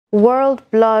World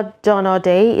Blood Donor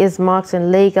Day is marked in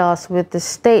Lagos with the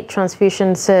State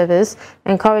Transfusion Service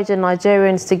encouraging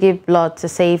Nigerians to give blood to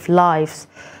save lives.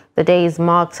 The day is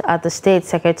marked at the State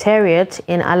Secretariat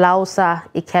in Alausa,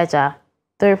 Ikeja.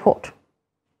 The report.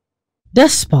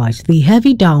 Despite the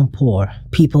heavy downpour,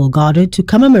 people gathered to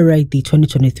commemorate the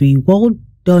 2023 World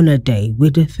Donor Day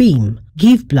with the theme,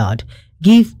 Give Blood,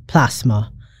 Give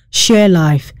Plasma, Share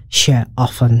Life, Share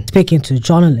Often. Speaking to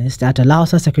journalists at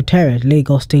Alausa Secretariat,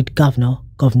 Lagos State Governor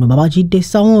Babajide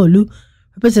Sanwo-Olu,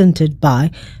 represented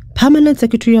by Permanent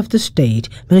Secretary of the State,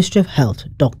 Ministry of Health,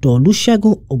 Dr.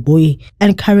 Olusegun Ogboye,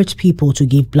 encouraged people to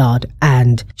give blood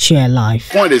and share life.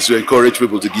 The point is to encourage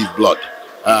people to give blood.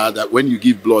 That when you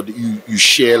give blood, you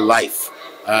share life.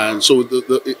 And so,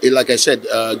 like I said,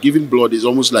 giving blood is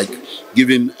almost like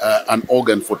giving an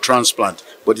organ for transplant,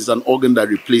 but it's an organ that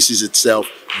replaces itself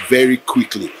very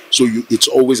quickly. So it's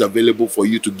always available for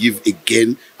you to give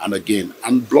again and again.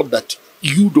 And blood that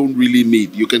you don't really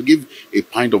need. You can give a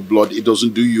pint of blood. It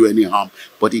doesn't do you any harm,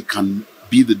 but it can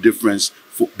be the difference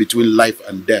between life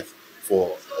and death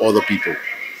for other people.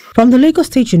 From the Lagos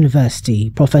State University,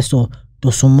 Professor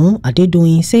Dosunmu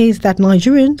Adedoyin says that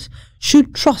Nigerians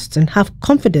should trust and have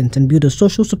confidence and build a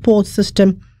social support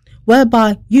system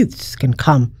whereby youths can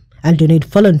come and donate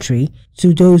voluntarily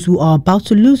to those who are about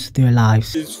to lose their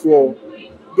lives. It's for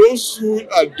those who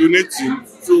are donating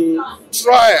to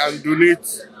try and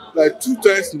donate like 2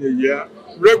 times in a year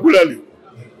regularly.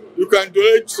 You can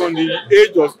donate from the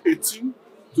age of 18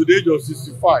 to the age of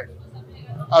 65.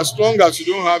 As long as you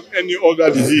don't have any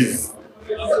other disease,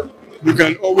 you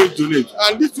can always donate.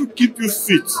 And this will keep you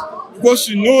fit because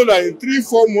you know that in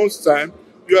 3-4 months' time,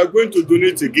 you are going to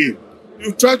donate again.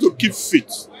 You try to keep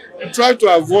fit. You try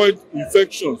to avoid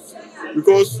infections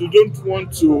because you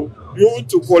want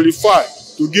to qualify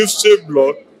to give safe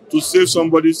blood to save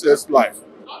somebody else's life.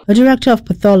 The Director of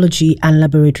Pathology and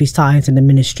Laboratory Science in the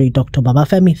Ministry, Dr.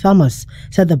 Babafemi Thomas,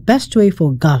 said the best way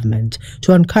for government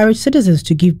to encourage citizens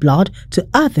to give blood to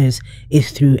others is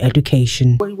through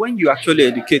education. When you actually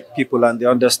educate people and they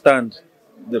understand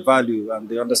the value and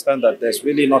they understand that there's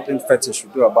really nothing fetish to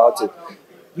do about it,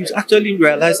 you actually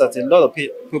realize that a lot of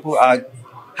people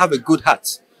have a good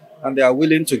heart and they are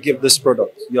willing to give this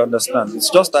product. You understand? It's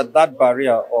just that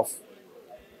barrier of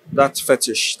that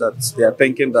fetish that they are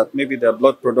thinking that maybe their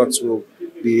blood products will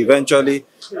be eventually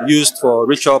used for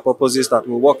ritual purposes that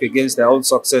will work against their own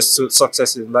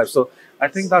success in life. So I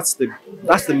think that's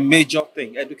the major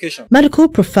thing, education. Medical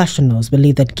professionals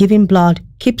believe that giving blood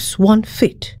keeps one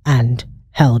fit and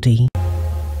healthy.